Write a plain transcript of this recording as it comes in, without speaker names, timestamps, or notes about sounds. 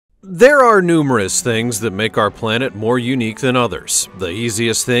There are numerous things that make our planet more unique than others. The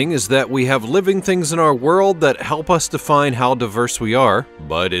easiest thing is that we have living things in our world that help us define how diverse we are,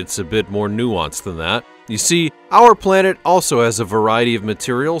 but it's a bit more nuanced than that. You see, our planet also has a variety of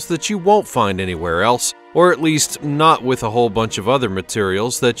materials that you won't find anywhere else, or at least not with a whole bunch of other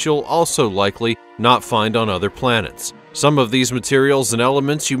materials that you'll also likely not find on other planets. Some of these materials and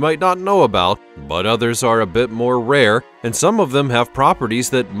elements you might not know about, but others are a bit more rare, and some of them have properties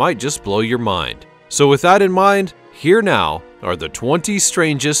that might just blow your mind. So with that in mind, here now are the 20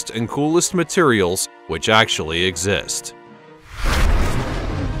 strangest and coolest materials which actually exist.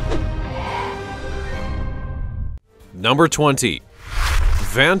 Number 20.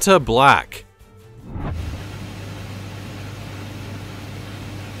 Vanta Black.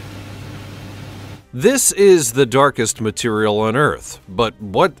 This is the darkest material on Earth, but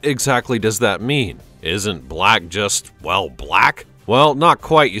what exactly does that mean? Isn't black just, well, black? Well, not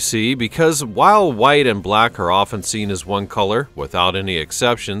quite, you see, because while white and black are often seen as one color, without any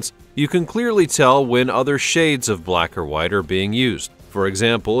exceptions, you can clearly tell when other shades of black or white are being used. For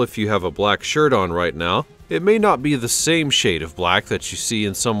example, if you have a black shirt on right now, it may not be the same shade of black that you see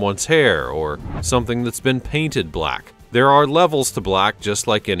in someone's hair or something that's been painted black. There are levels to black just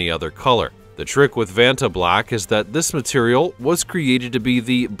like any other color. The trick with Vanta Black is that this material was created to be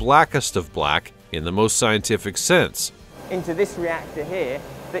the blackest of black in the most scientific sense. Into this reactor here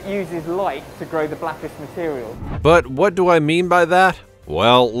that uses light to grow the blackest material. But what do I mean by that?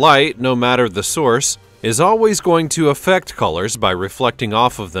 Well, light, no matter the source, is always going to affect colors by reflecting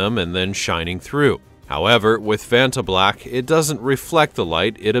off of them and then shining through. However, with Vanta Black, it doesn't reflect the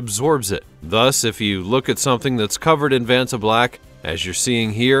light, it absorbs it. Thus, if you look at something that's covered in Vanta Black, as you're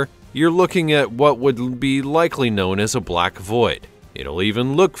seeing here, you're looking at what would be likely known as a black void. It'll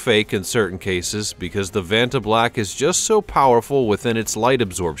even look fake in certain cases because the Vanta Black is just so powerful within its light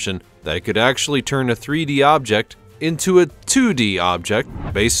absorption that it could actually turn a 3D object into a 2D object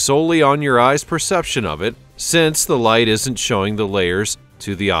based solely on your eye's perception of it, since the light isn't showing the layers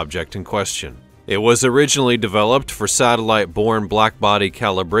to the object in question. It was originally developed for satellite-borne blackbody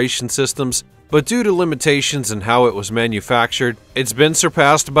calibration systems, but due to limitations in how it was manufactured, it's been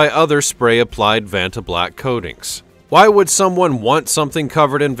surpassed by other spray-applied Vanta Black coatings. Why would someone want something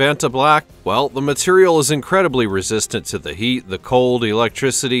covered in Vanta Black? Well, the material is incredibly resistant to the heat, the cold,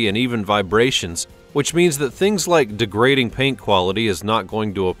 electricity, and even vibrations, which means that things like degrading paint quality is not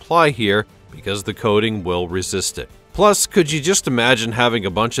going to apply here because the coating will resist it. Plus, could you just imagine having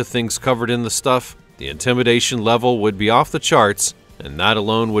a bunch of things covered in the stuff? The intimidation level would be off the charts, and that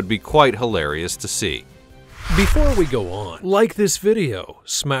alone would be quite hilarious to see. Before we go on, like this video,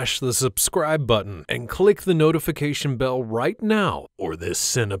 smash the subscribe button, and click the notification bell right now, or this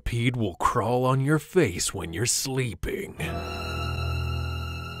centipede will crawl on your face when you're sleeping.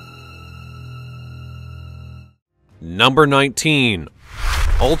 Number 19.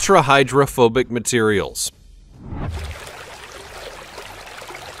 Ultra-hydrophobic materials.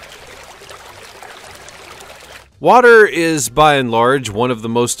 Water is, by and large, one of the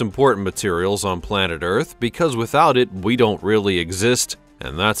most important materials on planet Earth because without it, we don't really exist,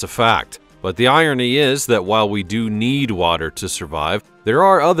 and that's a fact. But the irony is that while we do need water to survive, there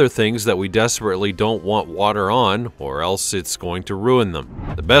are other things that we desperately don't want water on, or else it's going to ruin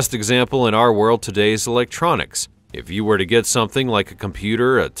them. The best example in our world today is electronics. If you were to get something like a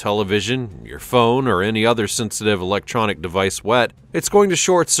computer, a television, your phone, or any other sensitive electronic device wet, it's going to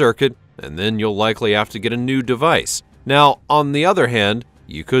short circuit, and then you'll likely have to get a new device. Now, on the other hand,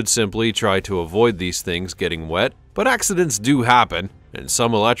 you could simply try to avoid these things getting wet, but accidents do happen, and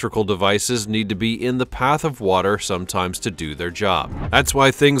some electrical devices need to be in the path of water sometimes to do their job. That's why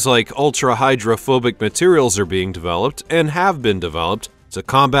things like ultra-hydrophobic materials are being developed, and have been developed, to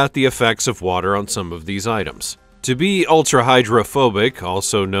combat the effects of water on some of these items. To be ultra-hydrophobic,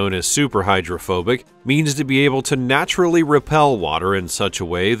 also known as super-hydrophobic, means to be able to naturally repel water in such a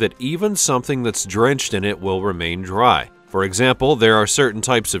way that even something that's drenched in it will remain dry. For example, there are certain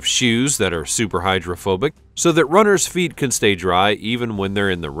types of shoes that are super-hydrophobic, so that runners' feet can stay dry even when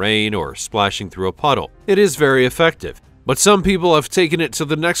they're in the rain or splashing through a puddle. It is very effective, but some people have taken it to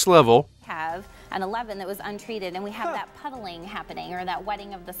the next level. Have an 11 that was untreated, and we have that puddling happening, or that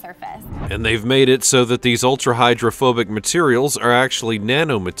wetting of the surface. And they've made it so that these ultra-hydrophobic materials are actually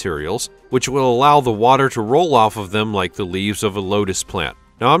nanomaterials, which will allow the water to roll off of them like the leaves of a lotus plant.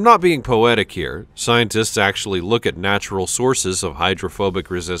 Now, I'm not being poetic here. Scientists actually look at natural sources of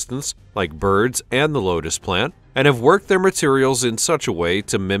hydrophobic resistance, like birds and the lotus plant, and have worked their materials in such a way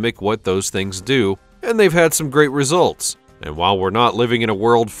to mimic what those things do, and they've had some great results. And while we're not living in a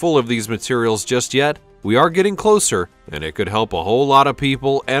world full of these materials just yet, we are getting closer, and it could help a whole lot of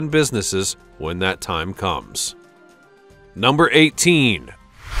people and businesses when that time comes. Number 18.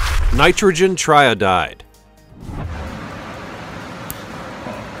 Nitrogen triiodide.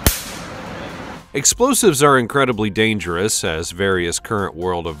 Explosives are incredibly dangerous, as various current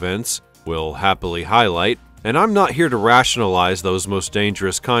world events will happily highlight, and I'm not here to rationalize those most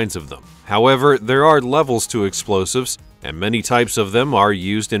dangerous kinds of them. However, there are levels to explosives, and many types of them are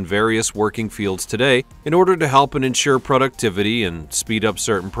used in various working fields today in order to help and ensure productivity and speed up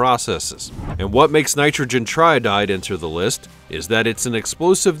certain processes. And what makes nitrogen triiodide enter the list is that it's an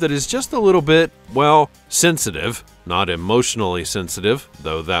explosive that is just a little bit, well, sensitive. Not emotionally sensitive,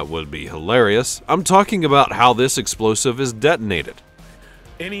 though that would be hilarious. I'm talking about how this explosive is detonated.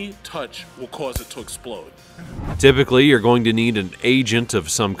 Any touch will cause it to explode. Typically, you're going to need an agent of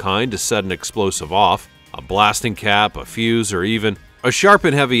some kind to set an explosive off. A blasting cap, a fuse, or even a sharp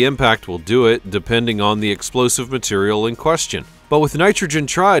and heavy impact will do it, depending on the explosive material in question. But with nitrogen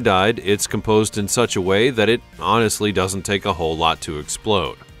triiodide, it's composed in such a way that it honestly doesn't take a whole lot to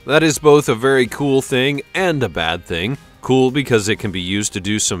explode. That is both a very cool thing and a bad thing. Cool because it can be used to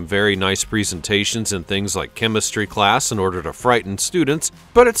do some very nice presentations in things like chemistry class in order to frighten students,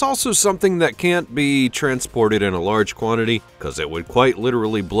 but it's also something that can't be transported in a large quantity because it would quite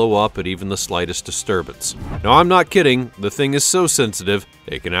literally blow up at even the slightest disturbance. Now, I'm not kidding, the thing is so sensitive,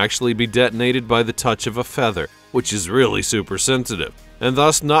 it can actually be detonated by the touch of a feather, which is really super sensitive, and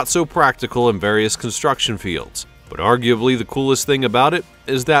thus not so practical in various construction fields. But arguably the coolest thing about it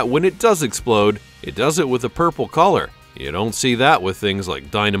is that when it does explode, it does it with a purple color. You don't see that with things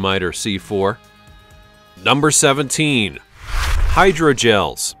like dynamite or C4. Number 17.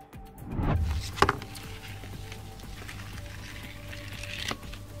 Hydrogels.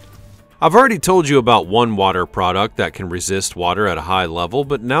 I've already told you about one water product that can resist water at a high level,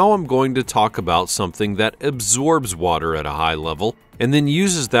 but now I'm going to talk about something that absorbs water at a high level and then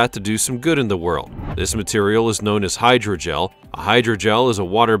uses that to do some good in the world. This material is known as hydrogel. A hydrogel is a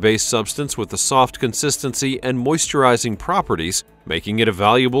water-based substance with a soft consistency and moisturizing properties, making it a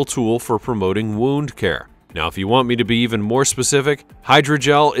valuable tool for promoting wound care. Now, if you want me to be even more specific,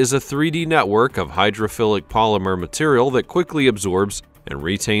 hydrogel is a 3D network of hydrophilic polymer material that quickly absorbs and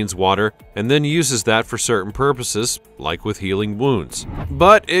retains water and then uses that for certain purposes, like with healing wounds.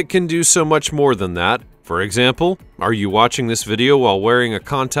 But it can do so much more than that. For example, are you watching this video while wearing a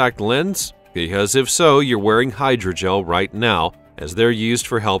contact lens? Because if so, you're wearing hydrogel right now, as they're used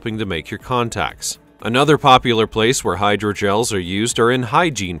for helping to make your contacts. Another popular place where hydrogels are used are in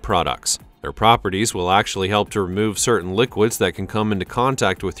hygiene products. Their properties will actually help to remove certain liquids that can come into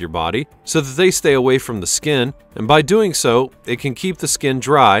contact with your body so that they stay away from the skin, and by doing so, it can keep the skin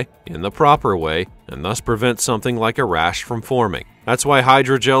dry in the proper way and thus prevent something like a rash from forming. That's why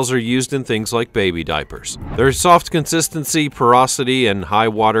hydrogels are used in things like baby diapers. Their soft consistency, porosity, and high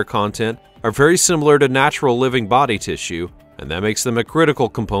water content are very similar to natural living body tissue, and that makes them a critical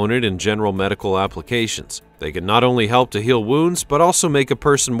component in general medical applications. They can not only help to heal wounds, but also make a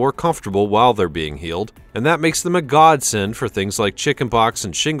person more comfortable while they're being healed, and that makes them a godsend for things like chickenpox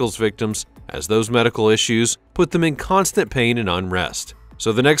and shingles victims, as those medical issues put them in constant pain and unrest.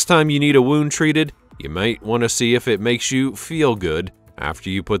 So the next time you need a wound treated, you might want to see if it makes you feel good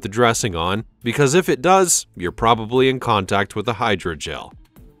after you put the dressing on, because if it does, you're probably in contact with a hydrogel.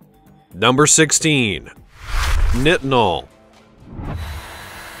 Number 16. Nitinol.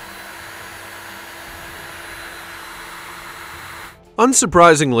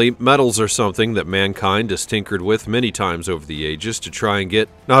 Unsurprisingly, metals are something that mankind has tinkered with many times over the ages to try and get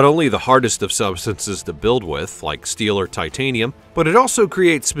not only the hardest of substances to build with, like steel or titanium, but it also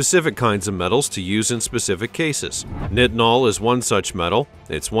creates specific kinds of metals to use in specific cases. Nitinol is one such metal.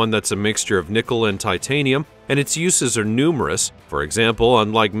 It's one that's a mixture of nickel and titanium, and its uses are numerous. For example,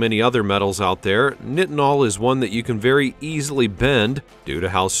 unlike many other metals out there, nitinol is one that you can very easily bend due to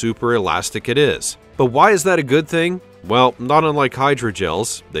how super elastic it is. But why is that a good thing? Well, not unlike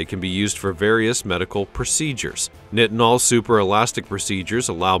hydrogels, they can be used for various medical procedures. Nitinol super elastic procedures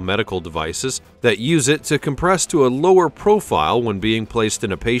allow medical devices that use it to compress to a lower profile when being placed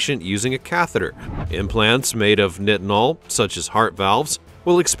in a patient using a catheter. Implants made of nitinol, such as heart valves,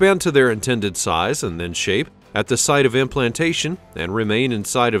 will expand to their intended size and then shape at the site of implantation and remain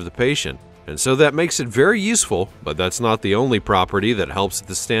inside of the patient. And so that makes it very useful, but that's not the only property that helps it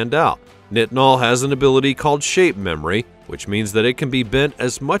to stand out. Nitinol has an ability called shape memory, which means that it can be bent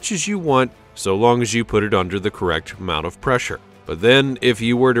as much as you want so long as you put it under the correct amount of pressure. But then, if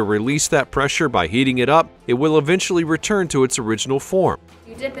you were to release that pressure by heating it up, it will eventually return to its original form.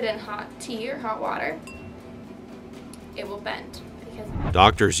 You dip it in hot tea or hot water, it will bend.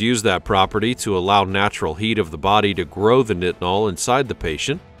 Doctors use that property to allow natural heat of the body to grow the nitinol inside the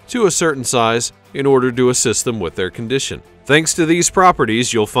patient to a certain size in order to assist them with their condition. Thanks to these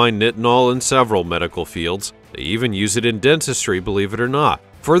properties, you'll find nitinol in several medical fields. They even use it in dentistry, believe it or not,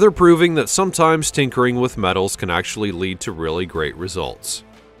 further proving that sometimes tinkering with metals can actually lead to really great results.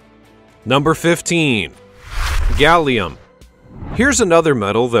 Number 15. Gallium. Here's another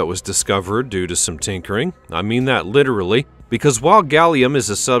metal that was discovered due to some tinkering. I mean that literally, because while gallium is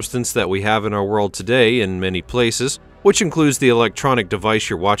a substance that we have in our world today in many places, which includes the electronic device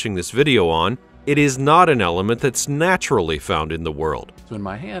you're watching this video on, it is not an element that's naturally found in the world. So in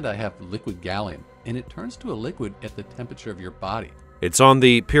my hand I have liquid gallium, and it turns to a liquid at the temperature of your body. It's on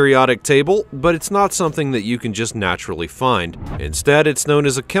the periodic table, but it's not something that you can just naturally find. Instead, it's known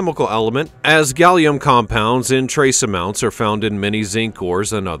as a chemical element, as gallium compounds in trace amounts are found in many zinc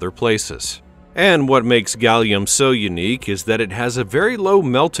ores and other places. And what makes gallium so unique is that it has a very low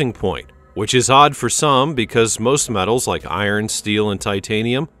melting point, which is odd for some because most metals like iron, steel, and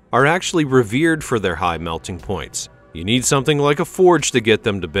titanium are actually revered for their high melting points. You need something like a forge to get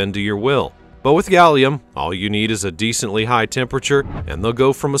them to bend to your will. But with gallium, all you need is a decently high temperature and they'll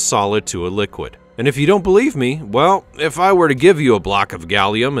go from a solid to a liquid. And if you don't believe me, well, if I were to give you a block of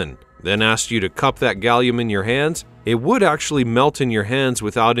gallium and then asked you to cup that gallium in your hands, it would actually melt in your hands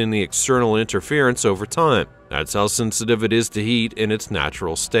without any external interference over time. That's how sensitive it is to heat in its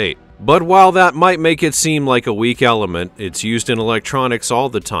natural state. But while that might make it seem like a weak element, it's used in electronics all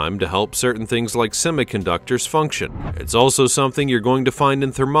the time to help certain things like semiconductors function. It's also something you're going to find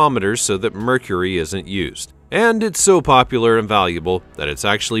in thermometers so that mercury isn't used. And it's so popular and valuable that it's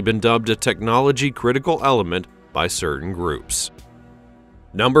actually been dubbed a technology critical element by certain groups.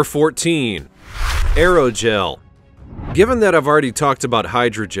 Number 14. Aerogel. Given that I've already talked about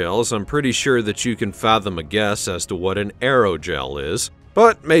hydrogels, I'm pretty sure that you can fathom a guess as to what an aerogel is,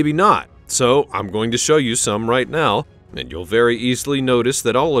 but maybe not. So I'm going to show you some right now, and you'll very easily notice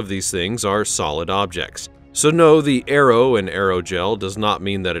that all of these things are solid objects. So no, the aero in aerogel does not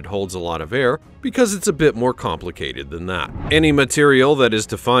mean that it holds a lot of air, because it's a bit more complicated than that. Any material that is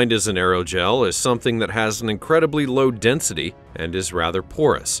defined as an aerogel is something that has an incredibly low density and is rather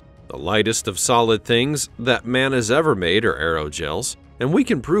porous. The lightest of solid things that man has ever made are aerogels, and we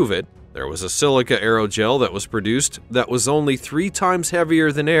can prove it. There was a silica aerogel that was produced that was only 3 times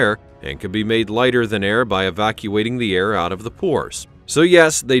heavier than air and could be made lighter than air by evacuating the air out of the pores. So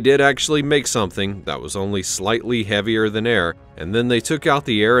yes, they did actually make something that was only slightly heavier than air, and then they took out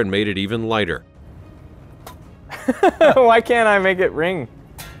the air and made it even lighter. Why can't I make it ring?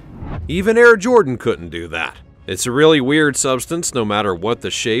 Even Air Jordan couldn't do that. It's a really weird substance no matter what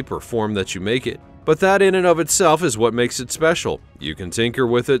the shape or form that you make it, but that in and of itself is what makes it special. You can tinker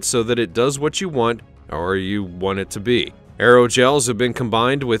with it so that it does what you want or you want it to be. Aerogels have been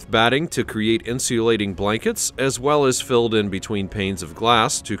combined with batting to create insulating blankets, as well as filled in between panes of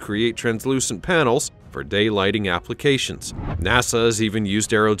glass to create translucent panels for daylighting applications. NASA has even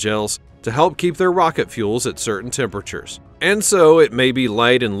used aerogels to help keep their rocket fuels at certain temperatures. And so it may be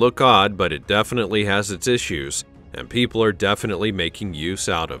light and look odd, but it definitely has its issues, and people are definitely making use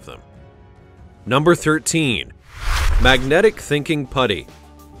out of them. Number 13. Magnetic thinking putty.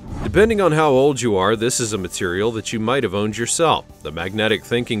 Depending on how old you are, this is a material that you might have owned yourself. The magnetic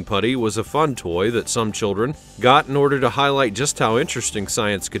thinking putty was a fun toy that some children got in order to highlight just how interesting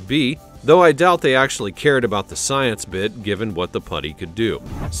science could be, though I doubt they actually cared about the science bit given what the putty could do.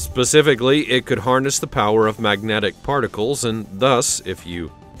 Specifically, it could harness the power of magnetic particles, and thus, if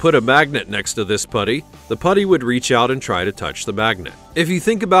you put a magnet next to this putty, the putty would reach out and try to touch the magnet. If you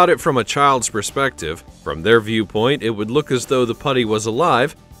think about it from a child's perspective, from their viewpoint, it would look as though the putty was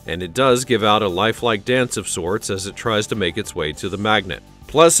alive, and it does give out a lifelike dance of sorts as it tries to make its way to the magnet.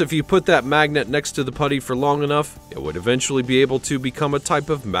 Plus, if you put that magnet next to the putty for long enough, it would eventually be able to become a type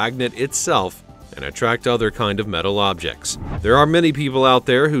of magnet itself and attract other kind of metal objects. There are many people out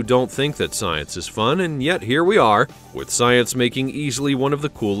there who don't think that science is fun, and yet here we are, with science making easily one of the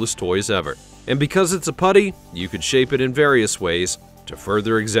coolest toys ever. And because it's a putty, you could shape it in various ways to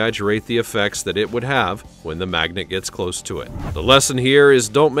further exaggerate the effects that it would have when the magnet gets close to it. The lesson here is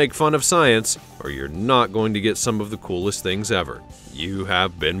don't make fun of science, or you're not going to get some of the coolest things ever. You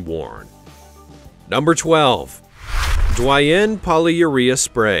have been warned. Number 12. Doyen polyurea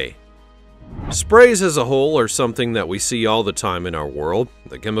spray. Sprays as a whole are something that we see all the time in our world.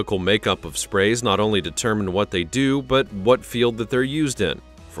 The chemical makeup of sprays not only determine what they do, but what field that they're used in.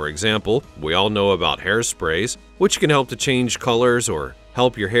 For example, we all know about hairsprays, which can help to change colors or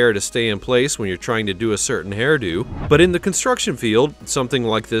help your hair to stay in place when you're trying to do a certain hairdo. But in the construction field, something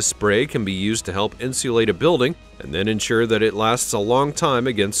like this spray can be used to help insulate a building, and then ensure that it lasts a long time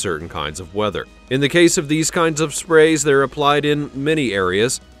against certain kinds of weather. In the case of these kinds of sprays, they're applied in many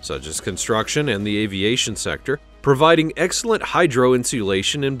areas, such as construction and the aviation sector, providing excellent hydro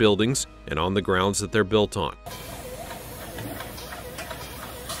insulation in buildings and on the grounds that they're built on.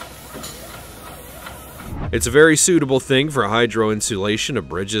 It's a very suitable thing for hydro insulation of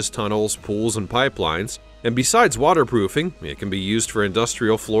bridges, tunnels, pools, and pipelines, and besides waterproofing, it can be used for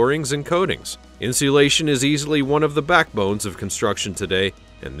industrial floorings and coatings. Insulation is easily one of the backbones of construction today,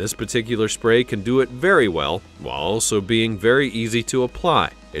 and this particular spray can do it very well, while also being very easy to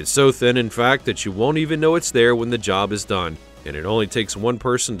apply. It's so thin, in fact, that you won't even know it's there when the job is done, and it only takes one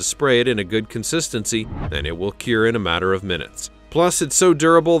person to spray it in a good consistency, and it will cure in a matter of minutes. Plus, it's so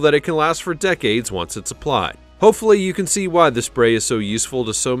durable that it can last for decades once it's applied. Hopefully, you can see why the spray is so useful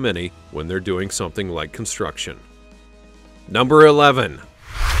to so many when they're doing something like construction. Number 11.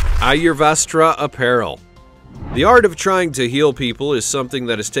 Ayurveda apparel. The art of trying to heal people is something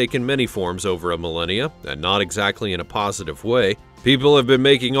that has taken many forms over a millennia, and not exactly in a positive way. People have been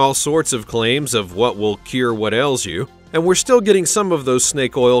making all sorts of claims of what will cure what ails you, and we're still getting some of those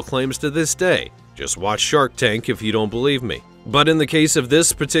snake oil claims to this day. Just watch Shark Tank if you don't believe me. But in the case of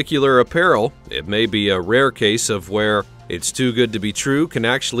this particular apparel, it may be a rare case of where it's too good to be true can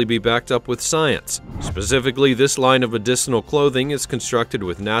actually be backed up with science. Specifically, this line of medicinal clothing is constructed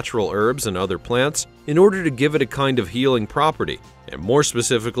with natural herbs and other plants in order to give it a kind of healing property. And more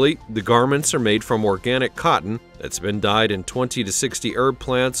specifically, the garments are made from organic cotton that's been dyed in 20 to 60 herb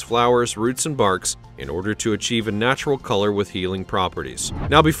plants, flowers, roots, and barks in order to achieve a natural color with healing properties.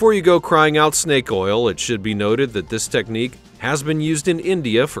 Now, before you go crying out snake oil, it should be noted that this technique has been used in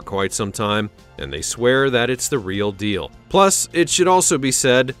India for quite some time, and they swear that it's the real deal. Plus, it should also be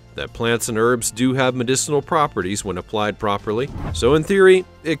said that plants and herbs do have medicinal properties when applied properly, so in theory,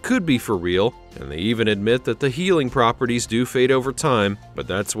 it could be for real, and they even admit that the healing properties do fade over time, but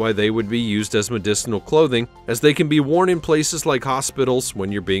that's why they would be used as medicinal clothing, as they can be worn in places like hospitals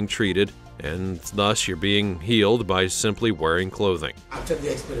when you're being treated, and thus you're being healed by simply wearing clothing. After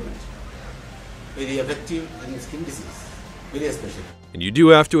the experiment, very effective in skin disease. Very special. And you do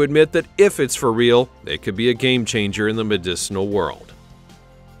have to admit that if it's for real, it could be a game changer in the medicinal world.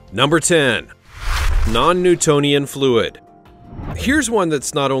 Number 10. Non-Newtonian fluid. Here's one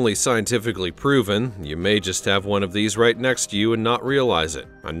that's not only scientifically proven, you may just have one of these right next to you and not realize it.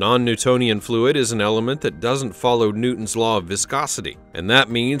 A non-Newtonian fluid is an element that doesn't follow Newton's law of viscosity, and that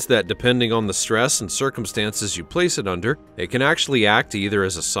means that depending on the stress and circumstances you place it under, it can actually act either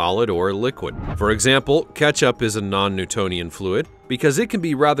as a solid or a liquid. For example, ketchup is a non-Newtonian fluid because it can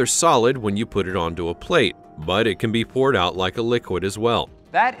be rather solid when you put it onto a plate, but it can be poured out like a liquid as well.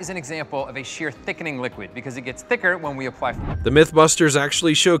 That is an example of a shear thickening liquid because it gets thicker when we apply. The Mythbusters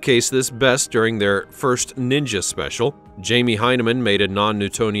actually showcased this best during their first Ninja special. Jamie Heineman made a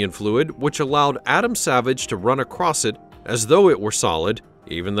non-Newtonian fluid which allowed Adam Savage to run across it as though it were solid,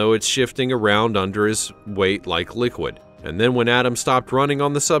 even though it's shifting around under his weight like liquid. And then when Adam stopped running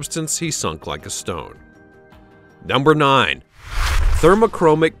on the substance, he sunk like a stone. Number 9.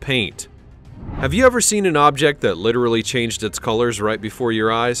 Thermochromic paint. Have you ever seen an object that literally changed its colors right before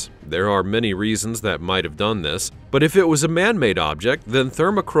your eyes? There are many reasons that might have done this, but if it was a man-made object, then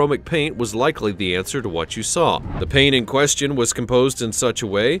thermochromic paint was likely the answer to what you saw. The paint in question was composed in such a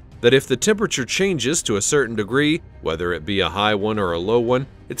way that if the temperature changes to a certain degree, whether it be a high one or a low one,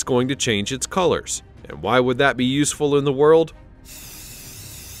 it's going to change its colors. And why would that be useful in the world?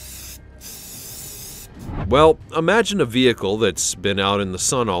 Well, imagine a vehicle that's been out in the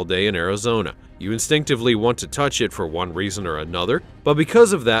sun all day in Arizona. You instinctively want to touch it for one reason or another, but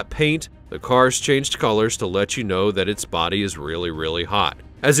because of that paint, the car's changed colors to let you know that its body is really hot.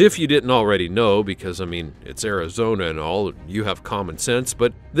 As if you didn't already know, because I mean, it's Arizona and all, you have common sense,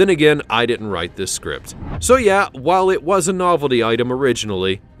 but then again, I didn't write this script. So yeah, while it was a novelty item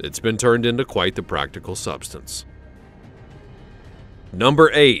originally, it's been turned into quite the practical substance.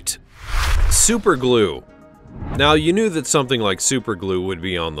 Number 8. Super glue. Now, you knew that something like super glue would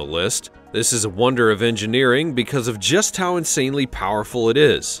be on the list. This is a wonder of engineering because of just how insanely powerful it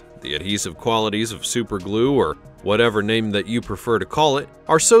is. The adhesive qualities of super glue, or whatever name that you prefer to call it,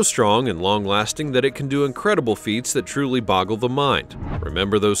 are so strong and long-lasting that it can do incredible feats that truly boggle the mind.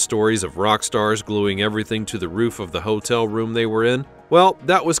 Remember those stories of rock stars gluing everything to the roof of the hotel room they were in? Well,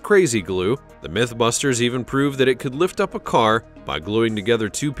 that was crazy glue. The Mythbusters even proved that it could lift up a car by gluing together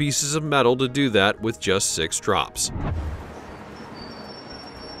 2 pieces of metal to do that with just 6 drops.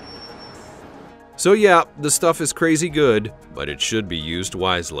 So yeah, the stuff is crazy good, but it should be used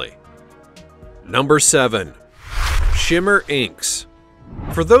wisely. Number 7. Shimmer inks.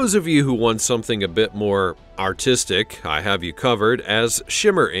 For those of you who want something a bit more artistic, I have you covered, as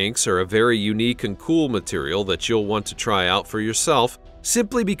shimmer inks are a very unique and cool material that you'll want to try out for yourself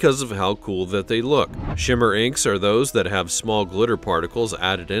simply because of how cool that they look. Shimmer inks are those that have small glitter particles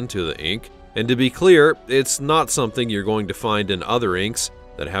added into the ink, and to be clear, it's not something you're going to find in other inks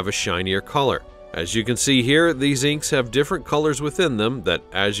that have a shinier color. As you can see here, these inks have different colors within them that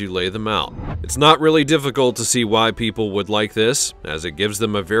as you lay them out. It's not really difficult to see why people would like this, as it gives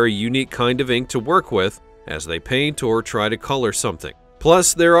them a very unique kind of ink to work with as they paint or try to color something.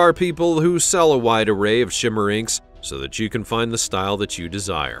 Plus, there are people who sell a wide array of shimmer inks so that you can find the style that you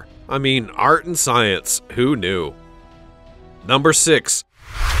desire. I mean, art and science, who knew? Number 6.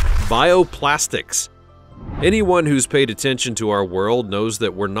 Bioplastics. Anyone who's paid attention to our world knows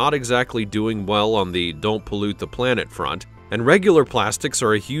that we're not exactly doing well on the don't pollute the planet front, and regular plastics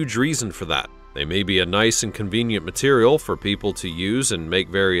are a huge reason for that. They may be a nice and convenient material for people to use and make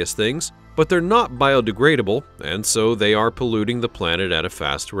various things, but they're not biodegradable, and so they are polluting the planet at a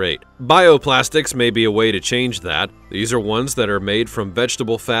fast rate. Bioplastics may be a way to change that. These are ones that are made from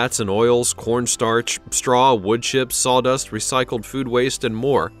vegetable fats and oils, cornstarch, straw, wood chips, sawdust, recycled food waste, and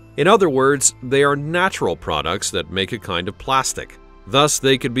more. In other words, they are natural products that make a kind of plastic. Thus,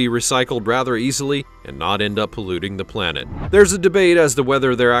 they could be recycled rather easily and not end up polluting the planet. There's a debate as to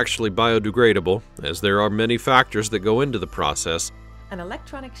whether they're actually biodegradable, as there are many factors that go into the process. An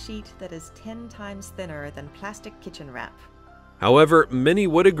electronic sheet that is 10 times thinner than plastic kitchen wrap. However, many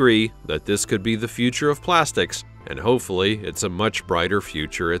would agree that this could be the future of plastics, and hopefully it's a much brighter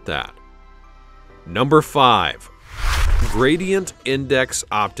future at that. Number 5. Gradient index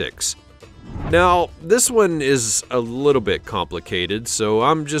optics. Now, this one is a little bit complicated, so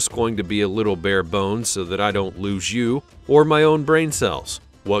I'm just going to be a little bare bones so that I don't lose you or my own brain cells.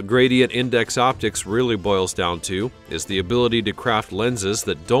 What gradient index optics really boils down to is the ability to craft lenses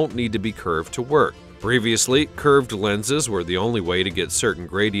that don't need to be curved to work. Previously, curved lenses were the only way to get certain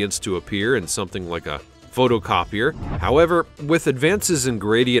gradients to appear in something like a photocopier. However, with advances in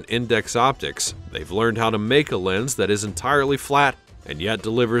gradient index optics, they've learned how to make a lens that is entirely flat and yet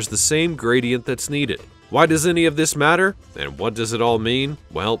delivers the same gradient that's needed. Why does any of this matter? And what does it all mean?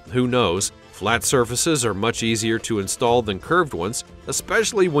 Well, who knows? Flat surfaces are much easier to install than curved ones,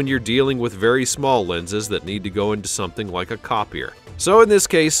 especially when you're dealing with very small lenses that need to go into something like a copier. So in this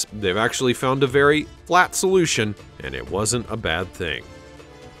case, they've actually found a very flat solution, and it wasn't a bad thing.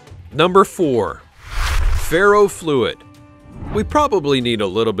 Number 4. Ferrofluid. We probably need a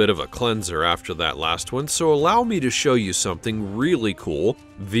little bit of a cleanser after that last one, so allow me to show you something really cool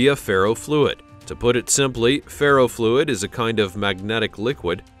via ferrofluid. To put it simply, ferrofluid is a kind of magnetic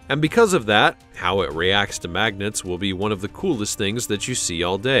liquid, and because of that, how it reacts to magnets will be one of the coolest things that you see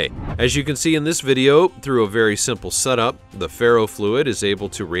all day. As you can see in this video, through a very simple setup, the ferrofluid is able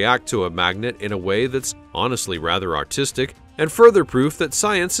to react to a magnet in a way that's honestly rather artistic, and further proof that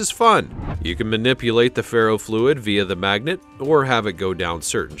science is fun. You can manipulate the ferrofluid via the magnet, or have it go down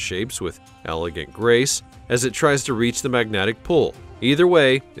certain shapes with elegant grace as it tries to reach the magnetic pull. Either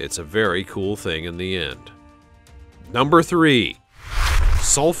way, it's a very cool thing in the end. Number 3.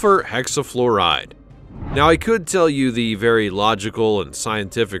 Sulfur hexafluoride. Now, I could tell you the very logical and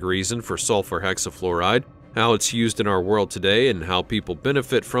scientific reason for sulfur hexafluoride, how it's used in our world today and how people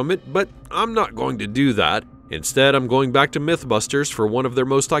benefit from it, but I'm not going to do that. Instead, I'm going back to Mythbusters for one of their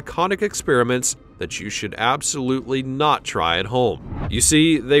most iconic experiments that you should absolutely not try at home. You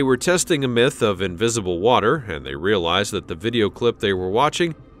see, they were testing a myth of invisible water, and they realized that the video clip they were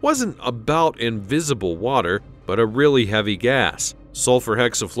watching wasn't about invisible water, but a really heavy gas. Sulfur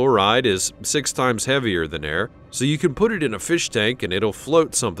hexafluoride is 6 times heavier than air, so you can put it in a fish tank and it'll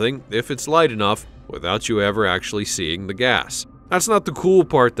float something if it's light enough without you ever actually seeing the gas. That's not the cool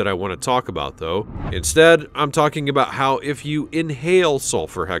part that I want to talk about though. Instead, I'm talking about how if you inhale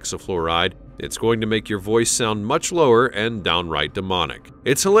sulfur hexafluoride, it's going to make your voice sound much lower and downright demonic.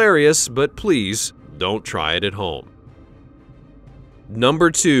 It's hilarious, but please don't try it at home.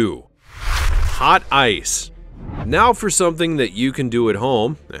 Number 2. Hot ice. Now for something that you can do at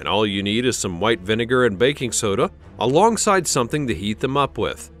home, and all you need is some white vinegar and baking soda alongside something to heat them up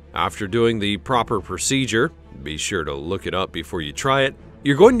with. After doing the proper procedure, be sure to look it up before you try it,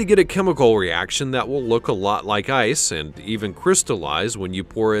 you're going to get a chemical reaction that will look a lot like ice and even crystallize when you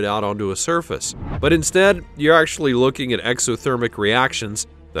pour it out onto a surface. But instead, you're actually looking at exothermic reactions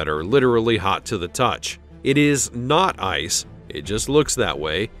that are literally hot to the touch. It is not ice, it just looks that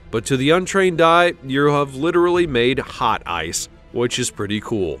way, but to the untrained eye, you have literally made hot ice, which is pretty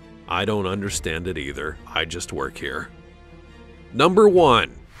cool. I don't understand it either, I just work here. Number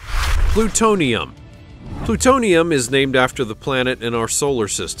 1. Plutonium. Plutonium is named after the planet in our solar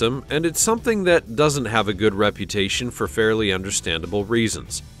system, and it's something that doesn't have a good reputation for fairly understandable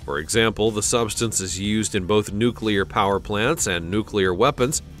reasons. For example, the substance is used in both nuclear power plants and nuclear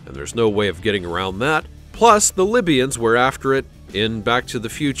weapons, and there's no way of getting around that. Plus, the Libyans were after it in Back to the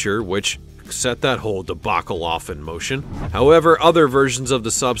Future, which set that whole debacle off in motion. However, other versions of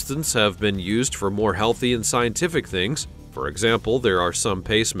the substance have been used for more healthy and scientific things. For example, there are some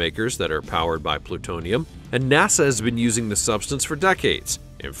pacemakers that are powered by plutonium, and NASA has been using the substance for decades.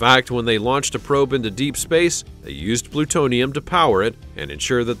 In fact, when they launched a probe into deep space, they used plutonium to power it and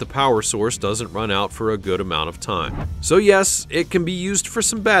ensure that the power source doesn't run out for a good amount of time. So yes, it can be used for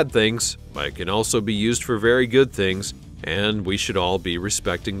some bad things, but it can also be used for very good things, and we should all be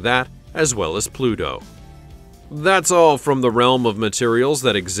respecting that as well as Pluto. That's all from the realm of materials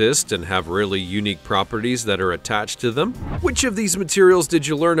that exist and have really unique properties that are attached to them. Which of these materials did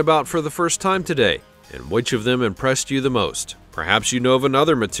you learn about for the first time today? And which of them impressed you the most? Perhaps you know of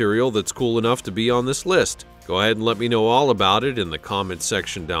another material that's cool enough to be on this list. Go ahead and let me know all about it in the comments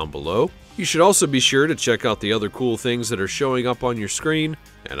section down below. You should also be sure to check out the other cool things that are showing up on your screen,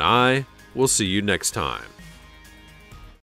 and I will see you next time.